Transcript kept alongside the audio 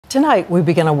Tonight, we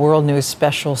begin a World News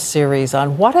special series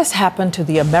on what has happened to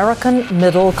the American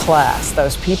middle class,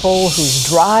 those people whose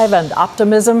drive and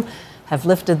optimism have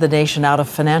lifted the nation out of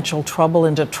financial trouble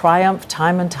into triumph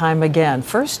time and time again,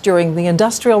 first during the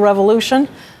Industrial Revolution,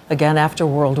 again after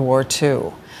World War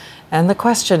II. And the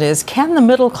question is, can the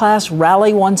middle class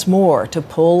rally once more to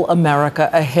pull America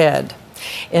ahead?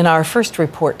 In our first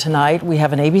report tonight, we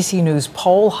have an ABC News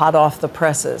poll hot off the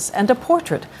presses and a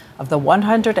portrait of the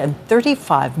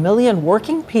 135 million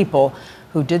working people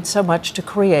who did so much to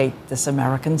create this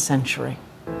American century.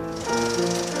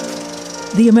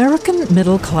 The American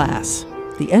middle class,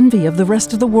 the envy of the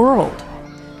rest of the world.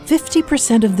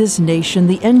 50% of this nation,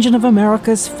 the engine of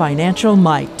America's financial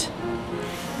might.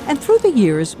 And through the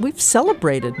years, we've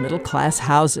celebrated middle-class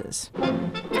houses,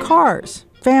 cars,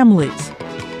 families.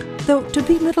 Though to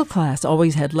be middle class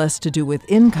always had less to do with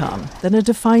income than a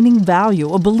defining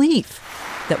value, a belief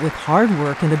that with hard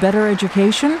work and a better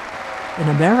education, in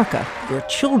America, your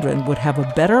children would have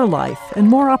a better life and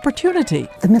more opportunity.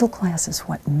 The middle class is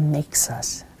what makes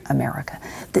us America.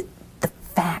 The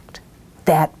fact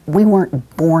that we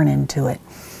weren't born into it,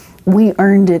 we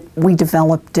earned it, we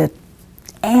developed it,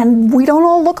 and we don't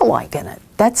all look alike in it.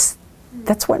 That's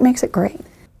what makes it great.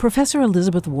 Professor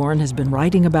Elizabeth Warren has been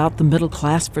writing about the middle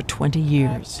class for 20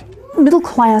 years. Middle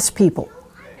class people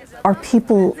are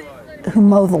people who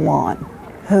mow the lawn,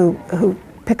 who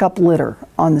pick up litter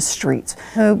on the streets,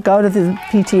 who go to the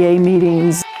PTA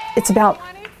meetings. It's about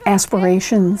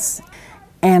aspirations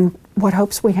and what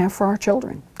hopes we have for our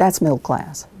children. That's middle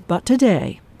class. But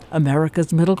today,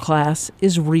 America's middle class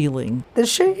is reeling. The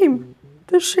shame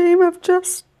of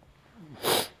just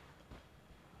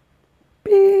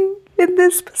being in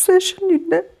this position.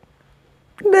 You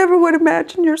never would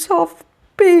imagine yourself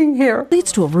being here.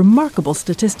 Leads to a remarkable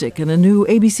statistic in a new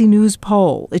ABC News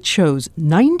poll. It shows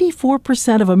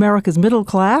 94% of America's middle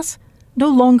class no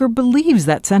longer believes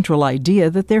that central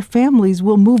idea that their families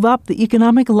will move up the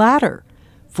economic ladder.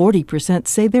 40%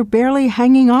 say they're barely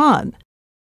hanging on.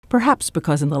 Perhaps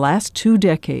because in the last 2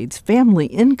 decades, family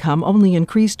income only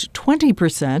increased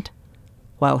 20%,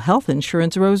 while health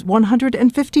insurance rose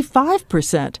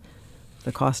 155%.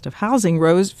 The cost of housing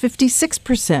rose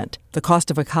 56%. The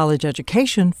cost of a college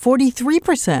education,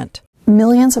 43%.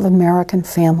 Millions of American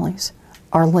families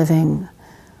are living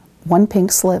one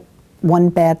pink slip, one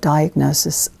bad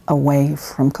diagnosis away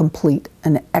from complete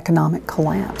and economic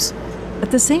collapse. At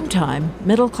the same time,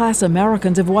 middle-class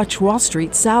Americans have watched Wall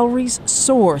Street salaries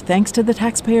soar thanks to the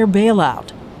taxpayer bailout.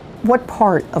 What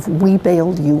part of "we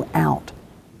bailed you out"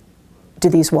 do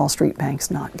these Wall Street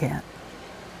banks not get?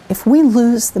 If we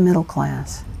lose the middle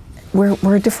class,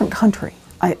 we're a different country.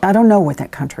 I don't know what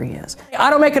that country is. I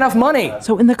don't make enough money.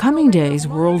 So in the coming days,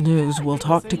 World News will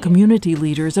talk to community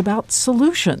leaders about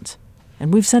solutions.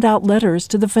 And we've sent out letters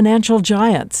to the financial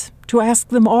giants to ask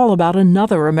them all about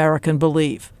another American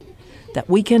belief, that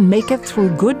we can make it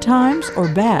through good times or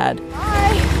bad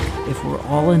if we're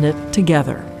all in it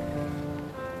together.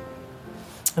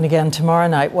 And again, tomorrow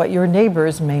night, what your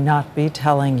neighbors may not be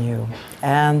telling you.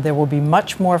 And there will be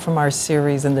much more from our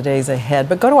series in the days ahead.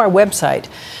 But go to our website.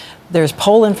 There's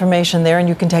poll information there, and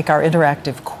you can take our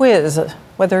interactive quiz,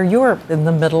 whether you're in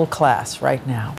the middle class right now.